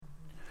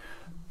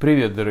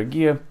Привет,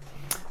 дорогие!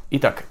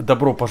 Итак,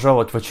 добро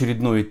пожаловать в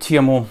очередную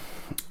тему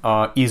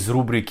из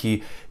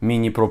рубрики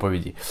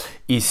 «Мини-проповеди».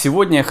 И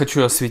сегодня я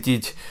хочу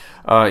осветить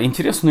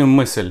интересную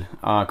мысль,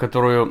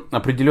 которую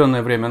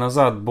определенное время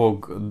назад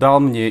Бог дал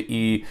мне,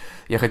 и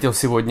я хотел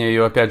сегодня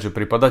ее опять же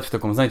преподать в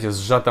таком, знаете,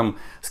 сжатом,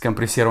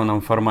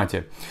 скомпрессированном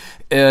формате.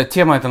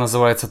 Тема эта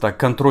называется так: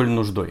 «Контроль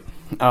нуждой».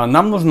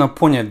 Нам нужно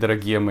понять,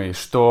 дорогие мои,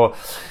 что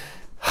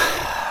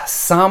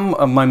сам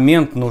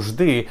момент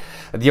нужды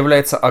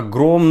является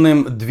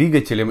огромным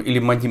двигателем или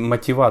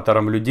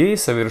мотиватором людей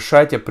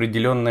совершать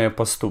определенные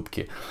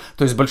поступки.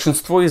 То есть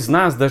большинство из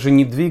нас даже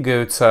не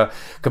двигаются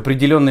к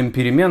определенным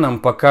переменам,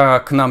 пока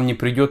к нам не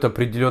придет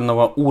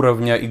определенного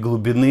уровня и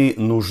глубины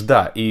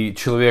нужда, и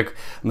человек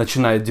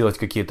начинает делать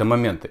какие-то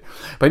моменты.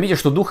 Поймите,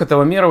 что дух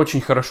этого мира очень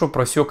хорошо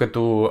просек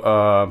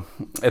эту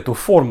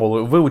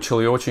формулу, выучил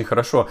ее очень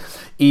хорошо,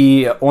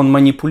 и он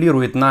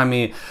манипулирует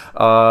нами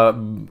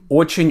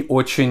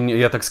очень,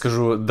 я так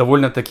скажу,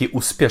 довольно-таки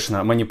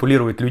успешно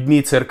манипулирует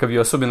людьми,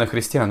 церковью, особенно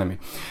христианами.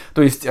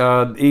 То есть,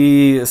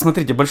 и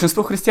смотрите,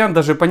 большинство христиан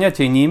даже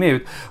понятия не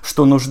имеют,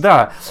 что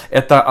нужда –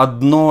 это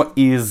одно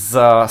из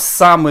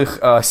самых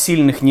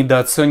сильных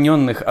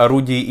недооцененных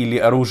орудий или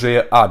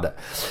оружия ада.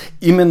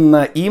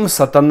 Именно им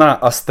сатана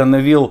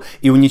остановил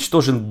и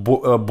уничтожил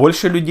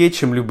больше людей,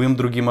 чем любым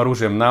другим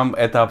оружием. Нам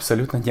это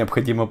абсолютно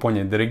необходимо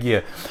понять,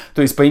 дорогие.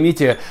 То есть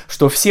поймите,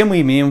 что все мы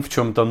имеем в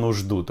чем-то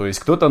нужду. То есть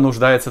кто-то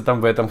нуждается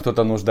там в этом,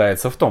 кто-то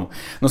нуждается в том.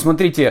 Но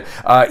смотрите,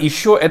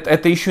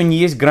 это еще не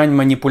есть грань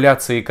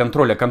манипуляции и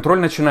контроля. Контроль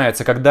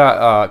начинается,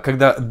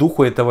 когда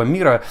духу этого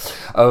мира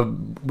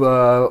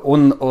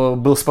он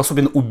был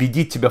способен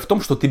убедить тебя в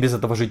том, что ты без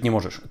этого жить не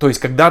можешь. То есть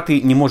когда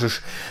ты не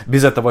можешь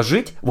без этого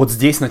жить, вот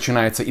здесь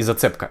начинается и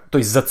зацепка. То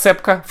есть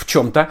зацепка в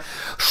чем-то,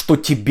 что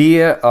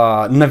тебе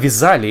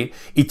навязали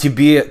и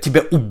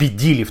тебя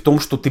убедили в том,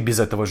 что ты без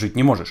этого жить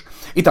не можешь.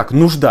 Итак,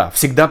 нужда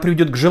всегда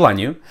приведет к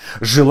желанию.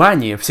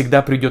 Желание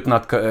всегда придет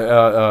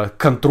к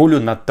контролю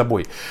над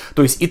тобой.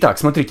 То есть, итак,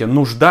 смотрите,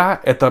 нужда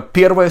 — это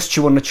первое, с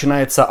чего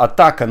начинается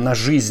атака на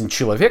жизнь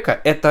человека,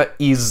 это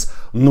из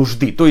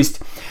нужды. То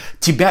есть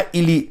тебя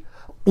или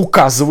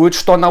указывают,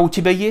 что она у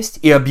тебя есть,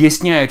 и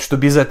объясняют, что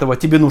без этого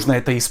тебе нужно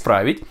это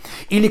исправить.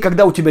 Или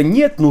когда у тебя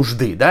нет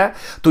нужды, да,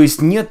 то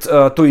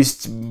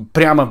есть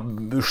прямо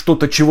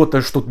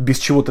чего-то, что без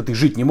чего-то ты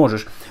жить не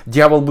можешь,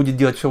 дьявол будет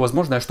делать все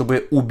возможное,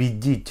 чтобы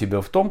убедить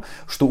тебя в том,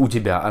 что у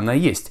тебя она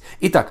есть.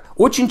 Итак,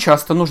 очень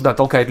часто нужда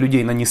толкает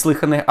людей на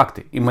неслыханные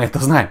акты, и мы это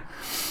знаем.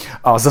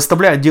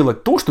 Заставляет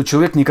делать то, что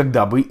человек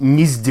никогда бы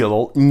не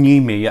сделал, не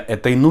имея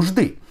этой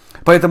нужды.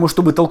 Поэтому,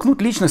 чтобы толкнуть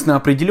личность на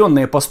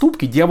определенные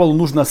поступки, дьяволу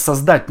нужно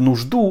создать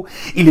нужду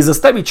или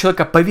заставить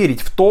человека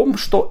поверить в том,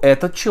 что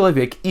этот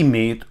человек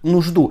имеет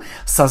нужду.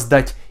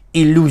 Создать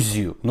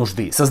иллюзию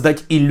нужды,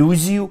 создать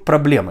иллюзию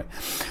проблемы.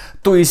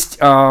 То есть,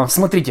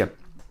 смотрите,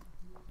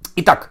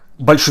 итак,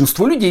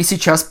 большинство людей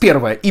сейчас,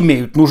 первое,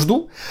 имеют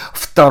нужду,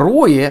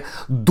 второе,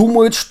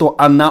 думают, что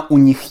она у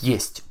них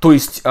есть. То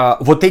есть,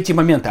 вот эти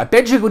моменты.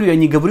 Опять же говорю, я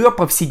не говорю о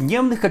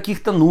повседневных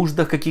каких-то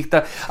нуждах,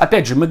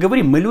 опять же, мы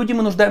люди,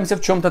 мы нуждаемся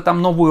в чем-то,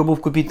 там, новую обувь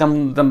купить,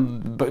 там,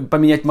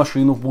 поменять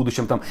машину в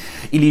будущем, там,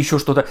 или еще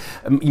что-то.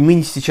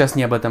 Мы сейчас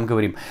не об этом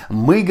говорим.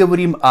 Мы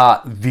говорим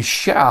о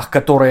вещах,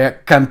 которые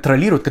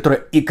контролируют,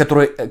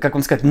 которые, как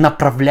вам сказать,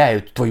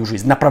 направляют твою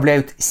жизнь,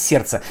 направляют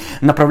сердце,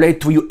 направляют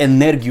твою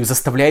энергию,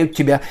 заставляют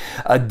тебя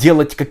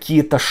делать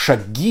какие-то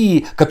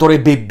шаги, которые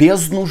бы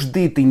без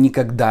нужды ты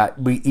никогда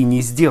бы и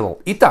не сделал.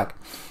 Итак,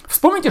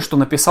 вспомните, что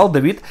написал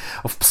Давид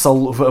в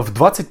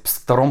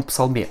 22-м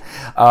псалме.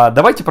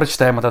 Давайте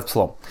прочитаем этот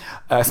псалом.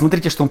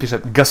 Смотрите, что он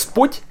пишет.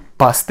 «Господь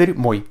пастырь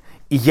мой,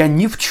 и я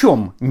ни в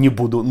чем не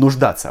буду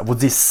нуждаться». Вот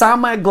здесь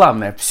самое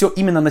главное, все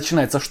именно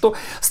начинается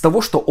с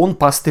того, что он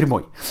пастырь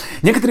мой.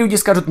 Некоторые люди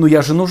скажут,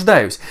 я же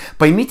нуждаюсь.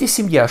 Поймите,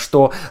 семья,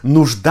 что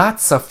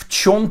нуждаться в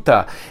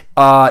чем-то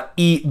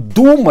и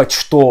думать,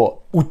 что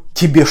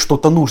тебе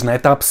что-то нужно,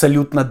 это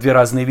абсолютно две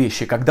разные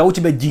вещи. Когда у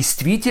тебя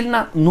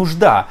действительно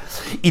нужда,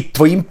 и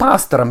твоим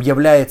пастором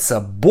является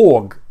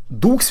Бог,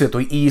 Дух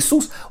Святой и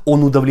Иисус,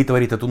 Он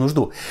удовлетворит эту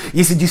нужду.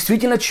 Если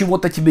действительно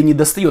чего-то тебе не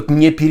достает,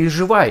 не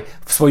переживай.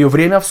 В свое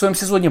время, в своем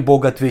сезоне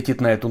Бог ответит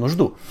на эту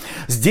нужду.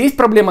 Здесь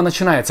проблема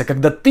начинается,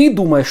 когда ты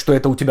думаешь, что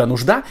это у тебя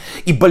нужда,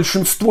 и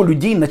большинство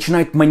людей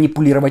начинает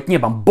манипулировать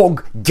небом.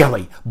 Бог,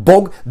 делай.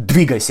 Бог,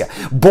 двигайся.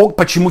 Бог,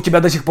 почему тебя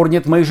до сих пор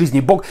нет в моей жизни?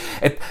 Бог,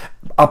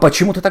 а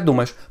почему ты так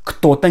думаешь?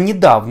 Кто-то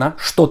недавно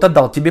что-то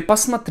дал тебе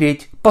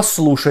посмотреть,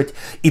 послушать,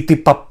 и ты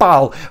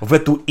попал в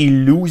эту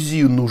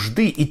иллюзию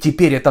нужды, и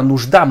теперь эта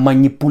нужда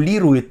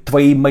манипулирует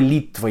твоей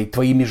молитвой,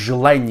 твоими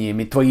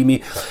желаниями,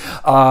 твоими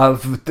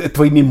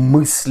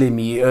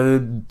мыслями,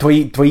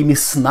 твоими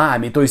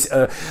снами. То есть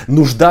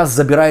нужда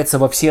забирается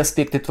во все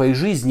аспекты твоей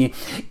жизни,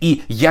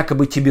 и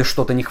якобы тебе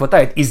что-то не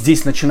хватает. И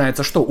здесь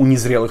начинается что? У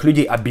незрелых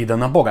людей обида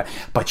на Бога.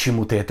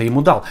 Почему ты это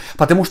ему дал?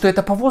 Потому что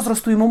это по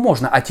возрасту ему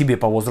можно, а тебе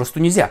по возрасту попросту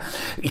нельзя.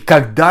 И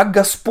когда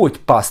Господь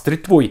пастырь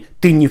твой,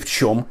 ты ни в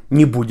чем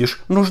не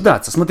будешь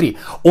нуждаться. Смотри,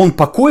 Он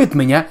покоит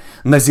меня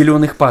на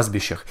зеленых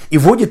пастбищах и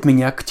водит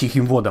меня к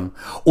тихим водам.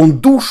 Он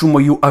душу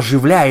мою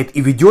оживляет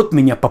и ведет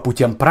меня по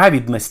путям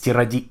праведности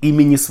ради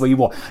имени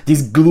своего.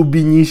 Здесь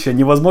глубинища,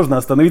 невозможно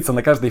остановиться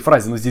на каждой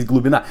фразе, но здесь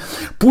глубина.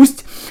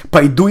 Пусть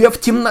пойду я в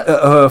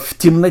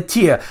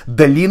темноте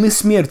долины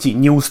смерти,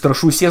 не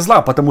устрашусь я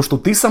зла, потому что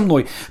ты со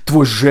мной,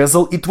 твой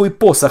жезл и твой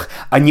посох,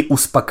 они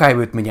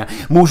успокаивают меня.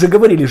 Мы уже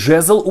говорили,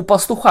 жезл у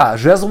пастуха,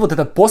 жезл, вот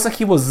этот посох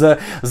его за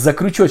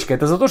крючочка,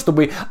 это за то,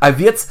 чтобы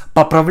овец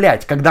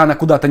поправлять. Когда она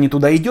куда-то не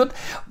туда идет,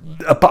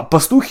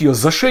 пастух ее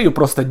за шею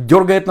просто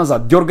дергает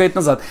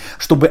назад,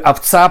 чтобы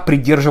овца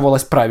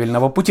придерживалась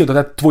правильного пути. Вот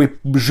этот твой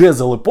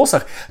жезл и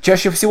посох,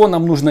 чаще всего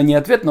нам нужно не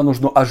ответ на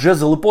нужду, а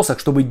жезл и посох,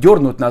 чтобы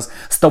дернуть нас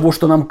с того,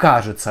 что нам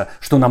кажется,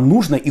 что нам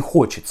нужно и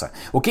хочется.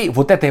 Окей?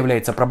 Вот это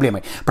является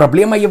проблемой.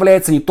 Проблема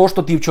является не то,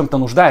 что ты в чем-то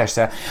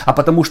нуждаешься, а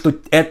потому что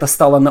это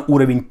стало на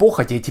уровень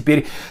похоти, и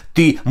теперь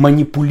ты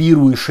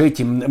манипулируешь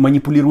этим,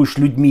 манипулируешь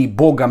людьми,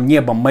 Богом,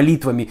 небом,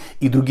 молитвами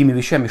и другими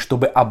вещами,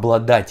 чтобы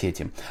обладать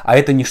этим. А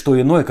это не что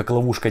иное, как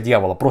ловушка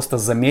дьявола. Просто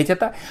заметь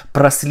это,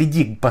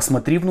 проследи,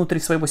 посмотри внутрь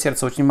своего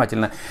сердца очень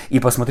внимательно и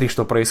посмотри,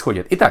 что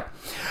происходит. Итак,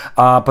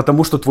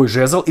 потому что твой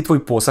жезл и твой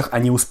посох,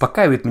 они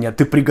успокаивают меня.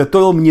 Ты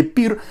приготовил мне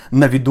пир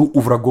на виду у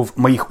врагов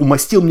моих,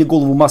 умастил мне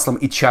голову маслом,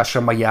 и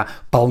чаша моя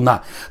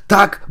полна.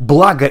 Так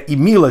благо и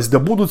милость да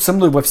будут со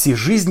мной во всей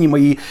жизни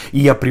моей, и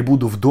я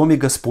пребуду в доме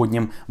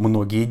Господнем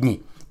многие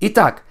дни.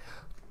 Итак,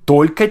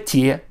 только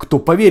те, кто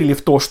поверили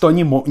в то, что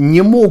они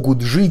не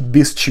могут жить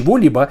без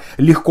чего-либо,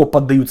 легко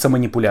поддаются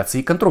манипуляции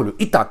и контролю.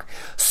 Итак,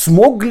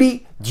 смог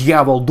ли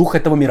дьявол, дух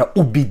этого мира,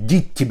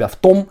 убедить тебя в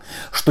том,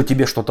 что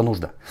тебе что-то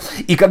нужно?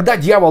 И когда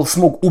дьявол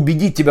смог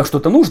убедить тебя,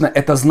 что-то нужно,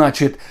 это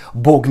значит,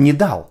 Бог не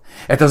дал.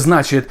 Это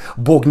значит,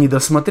 Бог не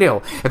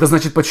досмотрел. Это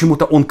значит,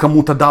 почему-то Он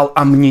кому-то дал,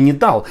 а мне не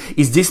дал.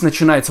 И здесь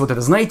начинается вот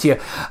это, знаете,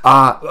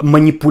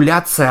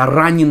 манипуляция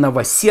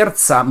раненого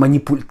сердца,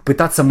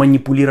 пытаться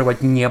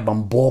манипулировать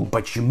небом. Бог,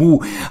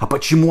 почему? А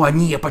почему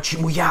они? А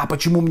почему я?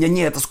 Почему у меня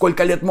нет? А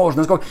сколько лет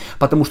можно?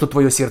 Потому что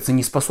твое сердце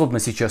не способно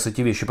сейчас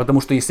эти вещи.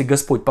 Потому что если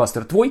Господь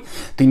пастырь твой,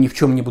 ты ни в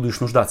чем не будешь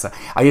нуждаться.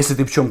 А если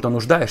ты в чем-то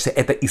нуждаешься,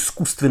 это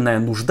искусственная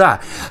нужда,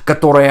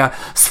 которая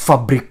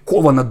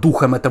сфабрикована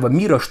духом этого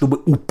мира,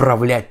 чтобы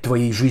управлять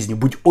твоей жизнью.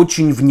 Будь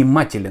очень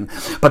внимателен,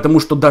 потому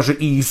что даже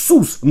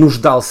Иисус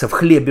нуждался в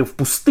хлебе в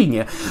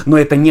пустыне, но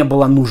это не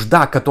была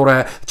нужда,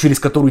 через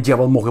которую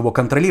дьявол мог его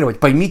контролировать.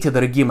 Поймите,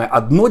 дорогие мои,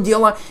 одно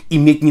дело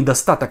иметь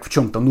недостаток в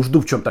чем-то,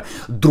 нужду в чем-то.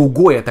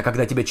 Другое, это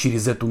когда тебя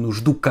через эту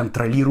нужду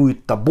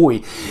контролирует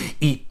тобой,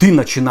 и ты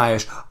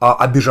начинаешь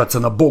обижаться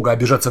на Бога,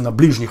 обижаться на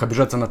ближних,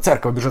 обижаться на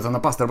церковь, обижаться на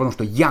пастора, потому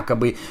что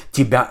якобы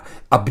тебя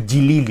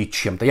обделили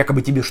чем-то,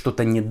 якобы тебе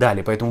что-то не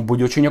дали. Поэтому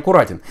будь очень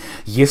аккуратен.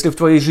 Если в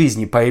твоей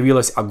жизни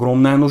появилась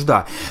огромная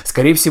нужда,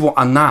 скорее всего,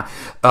 она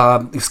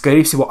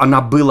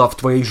была в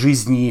твоей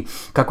жизни,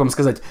 как вам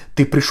сказать,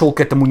 ты пришел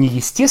к этому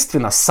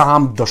неестественно,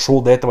 сам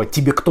дошел до этого,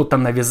 тебе кто-то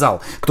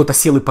навязал, кто-то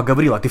сел и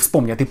поговорил, а ты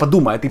вспомни, а ты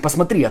подумай, а ты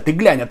посмотри, а ты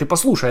глянь, а ты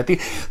послушай,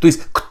 то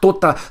есть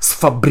кто-то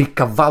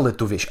сфабриковал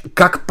эту вещь.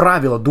 Как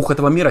правило, дух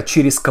этого мира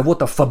через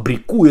кого-то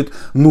фабрикует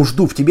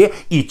нужду в тебе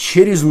и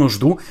через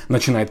нужду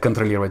начинает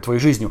контролировать твою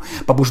жизнь,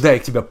 побуждая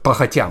к тебя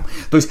похотям.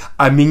 То есть,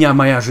 а меня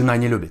моя жена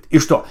не любит. И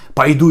что?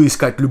 Пойду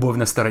искать любовь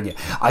на стороне.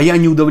 А я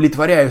не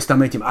удовлетворяюсь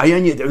там этим. А я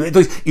не... То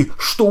есть, и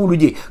что у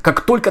людей?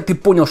 Как только ты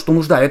понял, что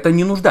нужда, это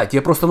не нужда.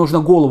 Тебе просто нужно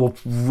голову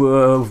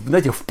в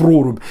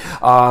прорубь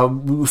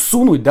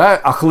сунуть, да,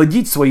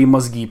 охладить свои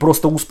мозги,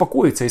 просто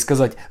успокоиться и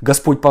сказать: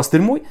 Господь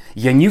пастырь мой,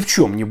 я ни в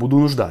чем не буду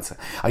нуждаться.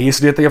 А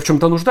если это я в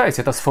чем-то нуждаюсь,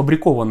 это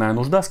сфабрикованная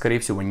нужда, скорее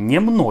всего, не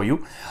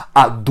мною,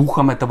 а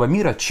духом этого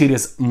мира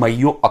через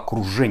мое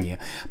окружение.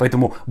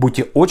 Поэтому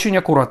будьте очень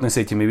аккуратны с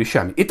этими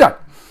вещами.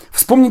 Итак,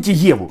 вспомните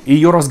Еву и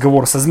ее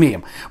разговор со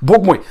змеем.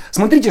 Бог мой,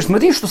 смотрите,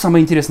 что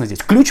самое интересное здесь.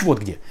 Ключ вот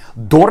где.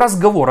 До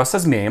разговора со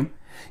змеем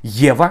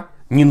Ева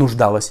не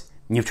нуждалась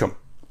ни в чем.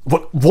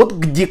 Вот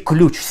где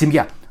ключ,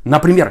 семья.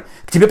 Например,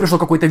 к тебе пришло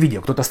какое-то видео,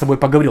 кто-то с тобой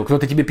поговорил,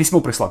 кто-то тебе письмо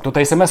прислал,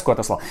 кто-то смс-ку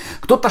отослал,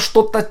 кто-то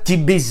что-то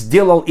тебе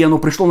сделал, и оно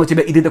пришло на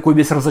тебя, и ты такой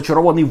весь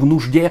разочарованный, в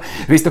нужде,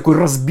 весь такой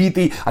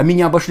разбитый, а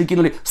меня обошли,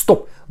 кинули.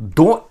 Стоп!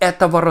 До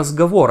этого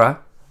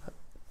разговора,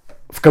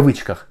 в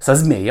кавычках, со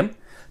змеем,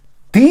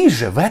 ты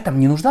же в этом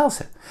не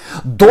нуждался.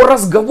 До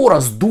разговора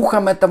с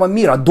духом этого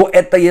мира, до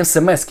этой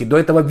смс-ки, до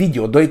этого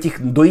видео, до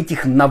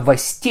этих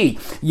новостей,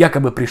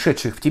 якобы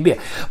пришедших в тебе.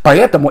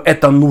 Поэтому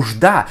эта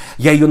нужда,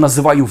 я ее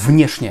называю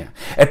внешняя.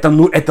 Это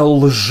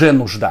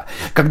лженужда.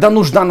 Когда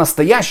нужда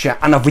настоящая,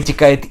 она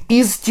вытекает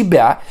из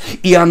тебя,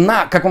 и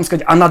она, как вам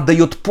сказать, она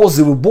дает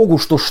позывы Богу,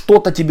 что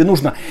что-то тебе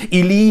нужно.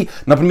 Или,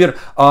 например,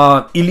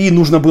 Илии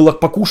нужно было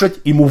покушать,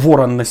 ему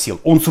ворон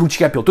носил, он с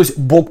ручья пил. То есть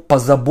Бог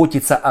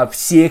позаботится о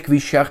всех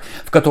вещах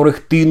в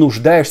которых ты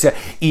нуждаешься,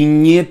 и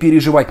не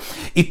переживай.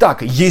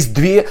 Итак, есть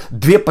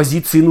две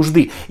позиции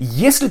нужды.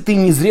 Если ты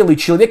незрелый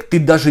человек, ты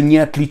даже не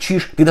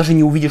отличишь, ты даже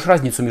не увидишь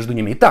разницу между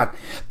ними. Итак,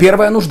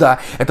 первая нужда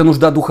 – это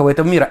нужда духовного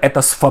этого мира,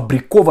 это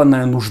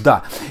сфабрикованная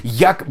нужда.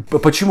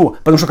 Почему?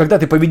 Потому что когда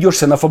ты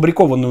поведешься на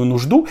фабрикованную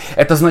нужду,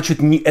 это значит,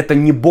 это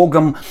не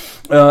Богом,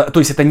 то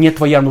есть это не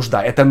твоя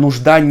нужда, эта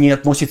нужда не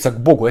относится к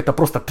Богу, это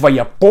просто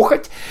твоя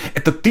похоть,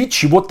 это ты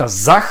чего-то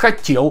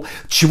захотел,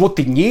 чего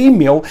ты не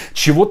имел, к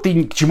чему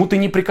ты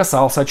не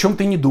прикасался, о чем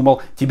ты не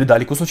думал, тебе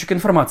дали кусочек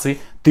информации,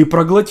 ты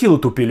проглотил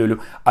эту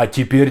пилюлю, а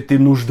теперь ты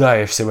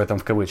нуждаешься в этом,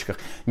 в кавычках.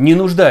 Не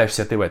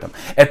нуждаешься ты в этом.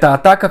 Это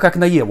атака как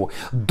на Еву.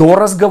 До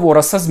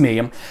разговора со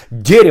змеем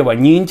дерево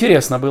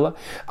неинтересно было,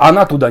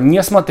 она туда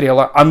не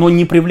смотрела, оно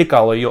не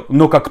привлекало ее,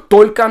 но как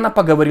только она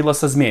поговорила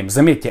со змеем,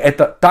 заметьте,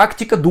 эта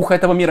тактика духа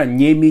этого мира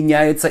не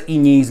меняется и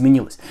не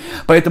изменилась.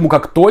 Поэтому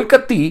как только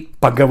ты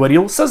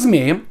поговорил со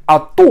змеем о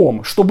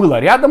том, что было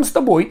рядом с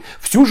тобой,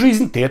 всю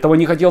жизнь ты этого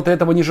не хотел, ты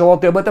этого не желал,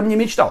 ты об этом не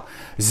мечтал.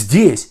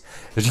 Здесь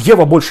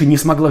Ева больше не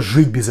смогла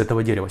жить без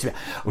этого дерева.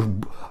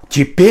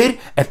 Теперь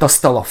это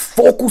стало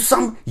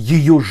фокусом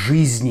ее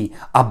жизни,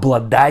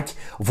 обладать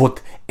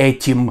вот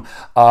этим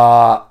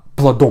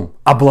плодом,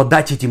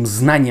 обладать этим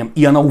знанием.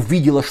 И она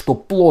увидела, что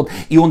плод,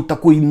 и он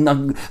такой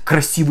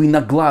красивый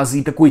на глаз,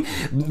 и такой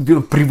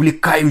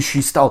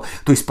привлекающий стал.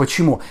 То есть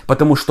почему?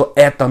 Потому что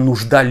это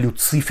нужда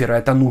Люцифера,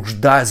 это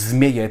нужда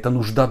змея, это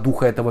нужда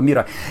духа этого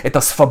мира, это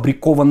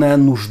сфабрикованная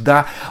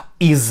нужда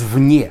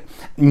извне.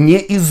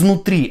 Не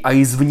изнутри, а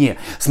извне.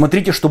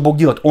 Смотрите, что Бог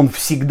делает. Он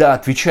всегда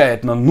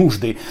отвечает на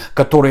нужды,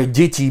 которые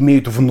дети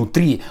имеют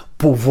внутри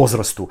по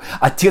возрасту.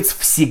 Отец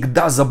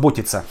всегда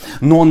заботится,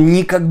 но он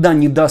никогда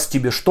не даст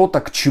тебе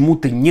что-то, к чему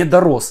ты не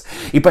дорос.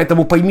 И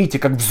поэтому поймите,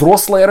 как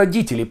взрослые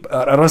родители,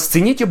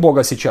 расцените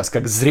Бога сейчас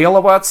как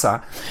зрелого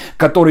отца,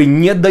 который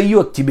не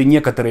дает тебе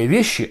некоторые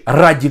вещи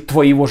ради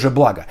твоего же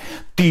блага.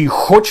 Ты их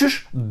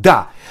хочешь?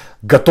 Да.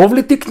 Готов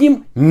ли ты к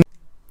ним?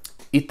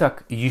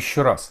 Итак,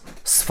 еще раз,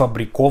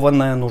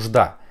 сфабрикованная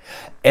нужда.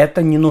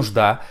 Это не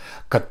нужда,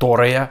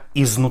 которая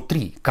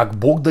изнутри, как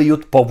Бог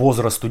дает по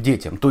возрасту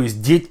детям. То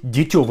есть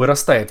дитё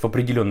вырастает в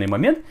определенный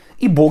момент,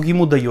 и Бог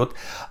ему дает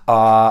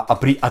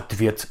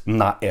ответ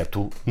на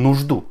эту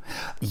нужду.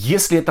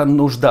 Если эта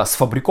нужда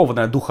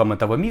сфабрикованная духом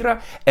этого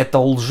мира, это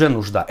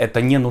лженужда,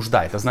 это не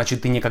нужда. Это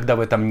значит, ты никогда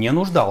в этом не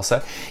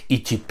нуждался. И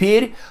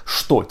теперь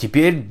что?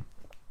 Теперь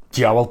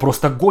дьявол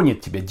просто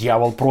гонит тебя,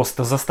 дьявол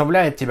просто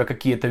заставляет тебя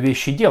какие-то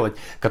вещи делать,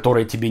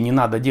 которые тебе не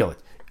надо делать.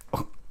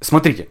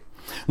 Смотрите,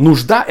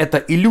 нужда – это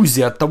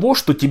иллюзия того,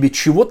 что тебе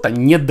чего-то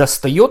не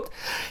достает,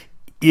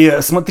 и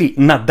смотри,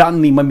 на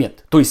данный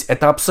момент. То есть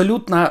это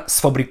абсолютно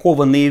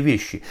сфабрикованные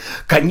вещи.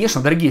 Конечно,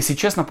 дорогие, если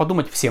честно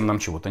подумать, всем нам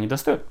чего-то не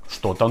достает.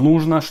 Что-то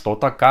нужно,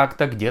 что-то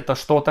как-то, где-то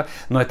что-то.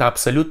 Но это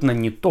абсолютно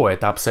не то,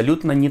 это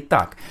абсолютно не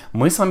так.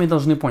 Мы с вами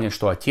должны понять,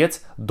 что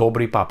Отец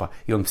добрый папа.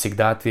 И Он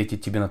всегда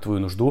ответит тебе на твою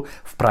нужду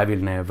в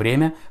правильное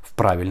время, в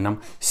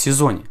правильном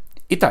сезоне.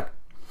 Итак,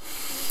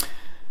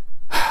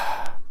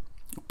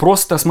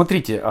 просто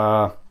смотрите,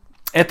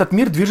 этот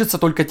мир движется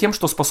только тем,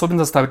 что способен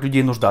заставить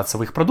людей нуждаться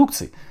в их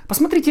продукции.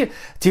 Посмотрите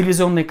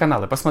телевизионные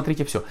каналы,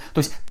 посмотрите все. То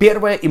есть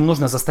первое, им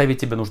нужно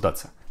заставить тебя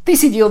нуждаться. Ты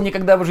сидел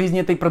никогда в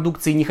жизни этой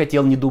продукции, не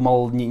хотел, не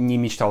думал, не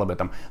мечтал об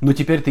этом. Но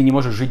теперь ты не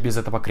можешь жить без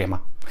этого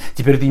крема.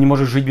 Теперь ты не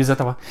можешь жить без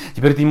этого.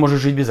 Теперь ты не можешь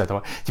жить без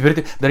этого. Теперь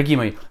ты, дорогие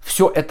мои,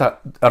 все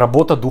это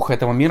работа духа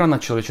этого мира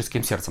над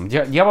человеческим сердцем.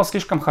 Дьявол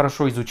слишком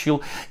хорошо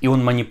изучил, и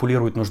он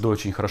манипулирует нуждой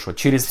очень хорошо.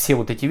 Через все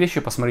вот эти вещи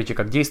посмотрите,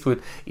 как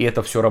действует, и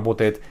это все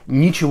работает.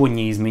 Ничего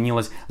не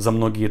изменилось за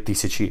многие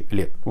тысячи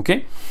лет.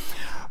 Окей?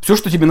 Все,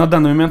 что тебе на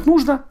данный момент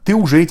нужно, ты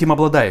уже этим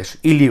обладаешь.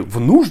 Или в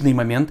нужный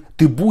момент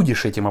ты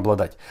будешь этим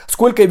обладать.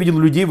 Сколько я видел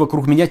людей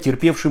вокруг меня,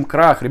 терпевшим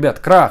крах. Ребят,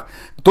 крах.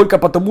 Только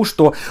потому,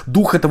 что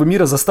дух этого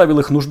мира заставил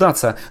их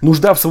нуждаться.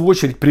 Нужда, в свою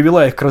очередь,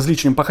 привела их к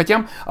различным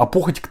похотям, а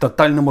похоть к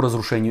тотальному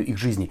разрушению их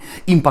жизни.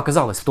 Им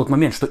показалось в тот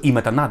момент, что им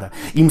это надо.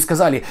 Им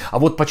сказали, а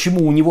вот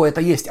почему у него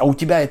это есть, а у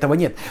тебя этого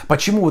нет.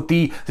 Почему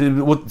ты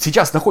вот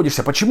сейчас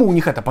находишься, почему у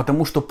них это?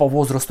 Потому что по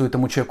возрасту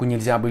этому человеку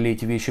нельзя были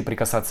эти вещи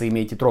прикасаться,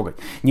 иметь и трогать.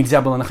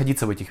 Нельзя было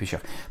находиться в этих вещах.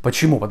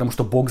 Почему? Потому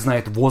что Бог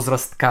знает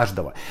возраст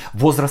каждого.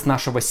 Возраст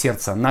нашего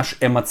сердца, нашу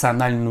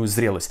эмоциональную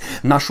зрелость,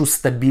 нашу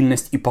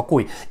стабильность и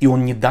покой. И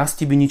Он не даст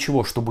тебе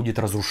ничего, что будет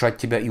разрушать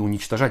тебя и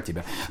уничтожать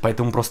тебя.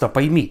 Поэтому просто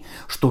пойми,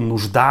 что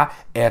нужда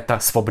 – это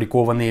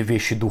сфабрикованные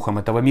вещи духом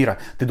этого мира.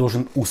 Ты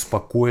должен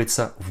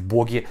успокоиться в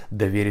Боге,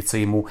 довериться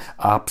Ему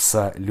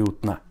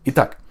абсолютно.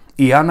 Итак,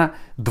 Иоанна,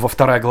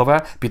 2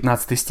 глава,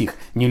 15 стих.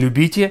 «Не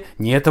любите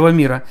ни этого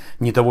мира,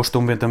 ни того,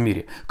 что в этом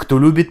мире. Кто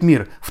любит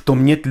мир, в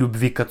том нет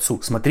любви к Отцу».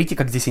 Смотрите,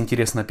 как здесь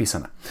интересно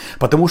написано.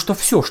 Потому что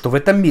все, что в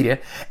этом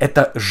мире,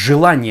 это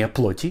желание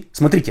плоти.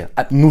 Смотрите,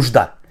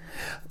 нужда.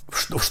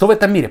 Что в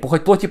этом мире?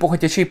 Похоть плоти,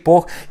 похоть очей,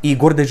 и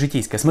гордость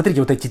житейская.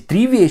 Смотрите, вот эти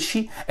три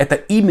вещи, это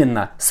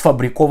именно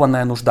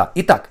сфабрикованная нужда.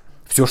 Итак,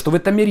 Все, что в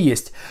этом мире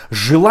есть.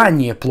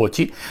 Желание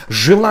плоти,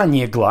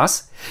 желание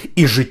глаз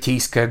и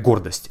житейская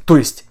гордость. То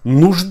есть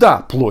нужда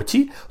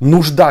плоти,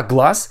 нужда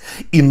глаз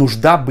и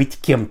нужда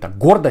быть кем-то.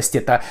 Гордость —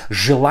 это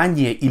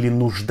желание или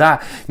нужда,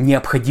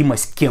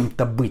 необходимость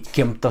кем-то быть,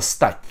 кем-то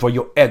стать,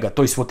 твое эго.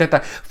 То есть вот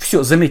это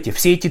все, заметьте,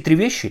 все эти три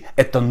вещи —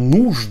 это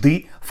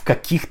нужды в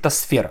каких-то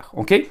сферах.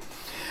 Окей?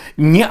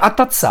 Не от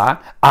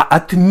отца, а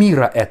от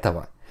мира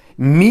этого.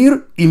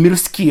 Мир и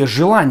мирские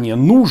желания,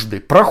 нужды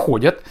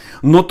проходят,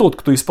 но тот,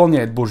 кто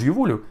исполняет Божью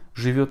волю,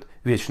 живет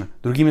вечно.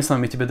 Другими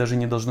словами, тебя даже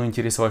не должно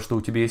интересовать, что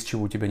у тебя есть,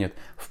 чего у тебя нет.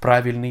 В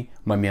правильный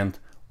момент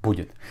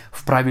будет.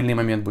 В правильный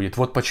момент будет.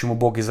 Вот почему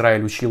Бог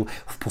Израиль учил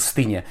в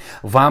пустыне.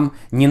 Вам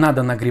не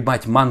надо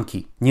нагребать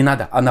манки. Не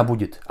надо, она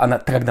будет. Она,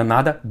 когда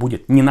надо,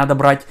 будет. Не надо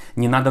брать,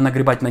 не надо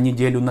нагребать на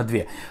неделю, на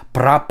две.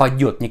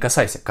 Пропадет, не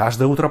касайся.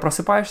 Каждое утро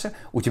просыпаешься,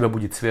 у тебя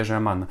будет свежая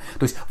манна.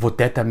 То есть вот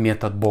это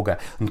метод Бога.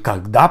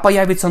 Когда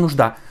появится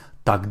нужда,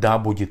 тогда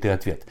будет и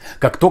ответ.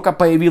 Как только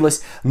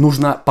появилось,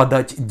 нужно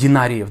подать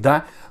динариев,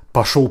 да?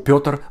 Пошел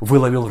Петр,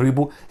 выловил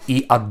рыбу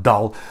и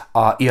отдал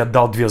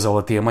 2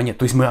 золотые монеты.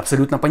 То есть мы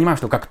абсолютно понимаем,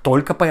 что как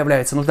только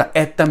появляется нужда,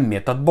 это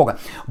метод Бога.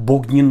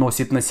 Бог не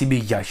носит на себе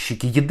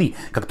ящики еды.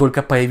 Как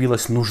только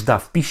появилась нужда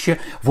в пище,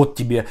 вот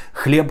тебе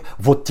хлеб,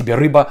 вот тебе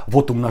рыба,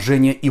 вот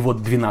умножение и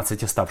вот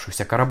 12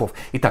 оставшихся коробов.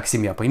 Итак,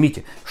 семья,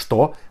 поймите,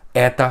 что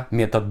это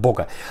метод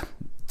Бога.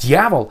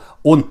 Дьявол,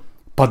 он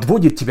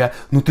подводит тебя,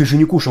 ну ты же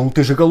не кушал, ну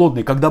ты же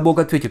голодный. Когда Бог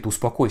ответит,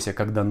 успокойся.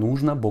 Когда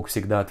нужно, Бог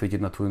всегда ответит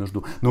на твою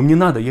нужду. Но мне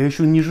надо, я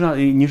еще не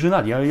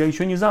женат, я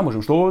еще не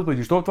замужем.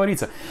 Что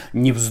творится?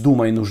 Не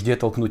вздумай нужде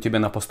толкнуть тебя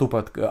на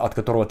поступок, от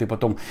которого ты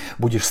потом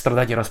будешь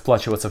страдать и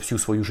расплачиваться всю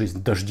свою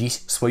жизнь.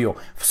 Дождись в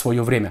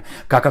свое время.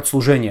 Как от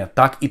служения,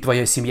 так и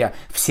твоя семья.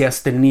 Все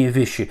остальные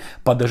вещи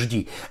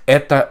подожди.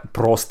 Это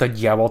просто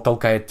дьявол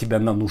толкает тебя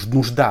на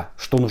нужда.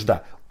 Что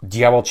нужда?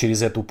 Дьявол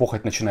через эту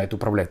похоть начинает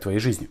управлять твоей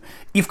жизнью.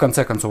 И в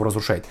конце концов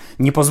разрушает.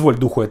 Не позволь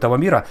духу этого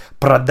мира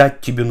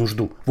продать тебе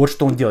нужду. Вот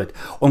что он делает.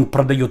 Он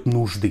продает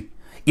нужды.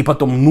 И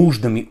потом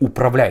нуждами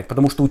управляет.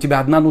 Потому что у тебя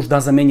одна нужда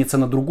заменится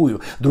на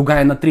другую,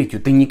 другая на третью.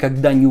 Ты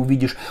никогда не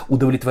увидишь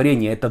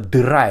удовлетворения. Это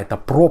дыра, это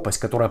пропасть,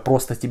 которая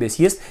просто тебя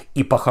съест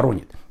и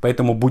похоронит.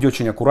 Поэтому будь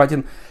очень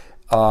аккуратен,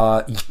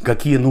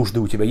 какие нужды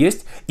у тебя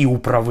есть и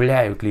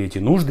управляют ли эти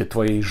нужды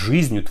твоей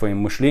жизнью, твоим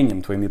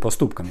мышлением, твоими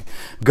поступками.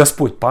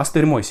 Господь,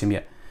 пастырь мой,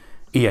 семья,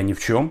 и я ни в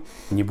чем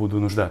не буду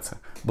нуждаться.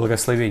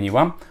 Благословений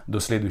вам. До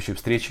следующей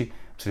встречи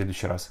в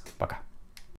следующий раз. Пока.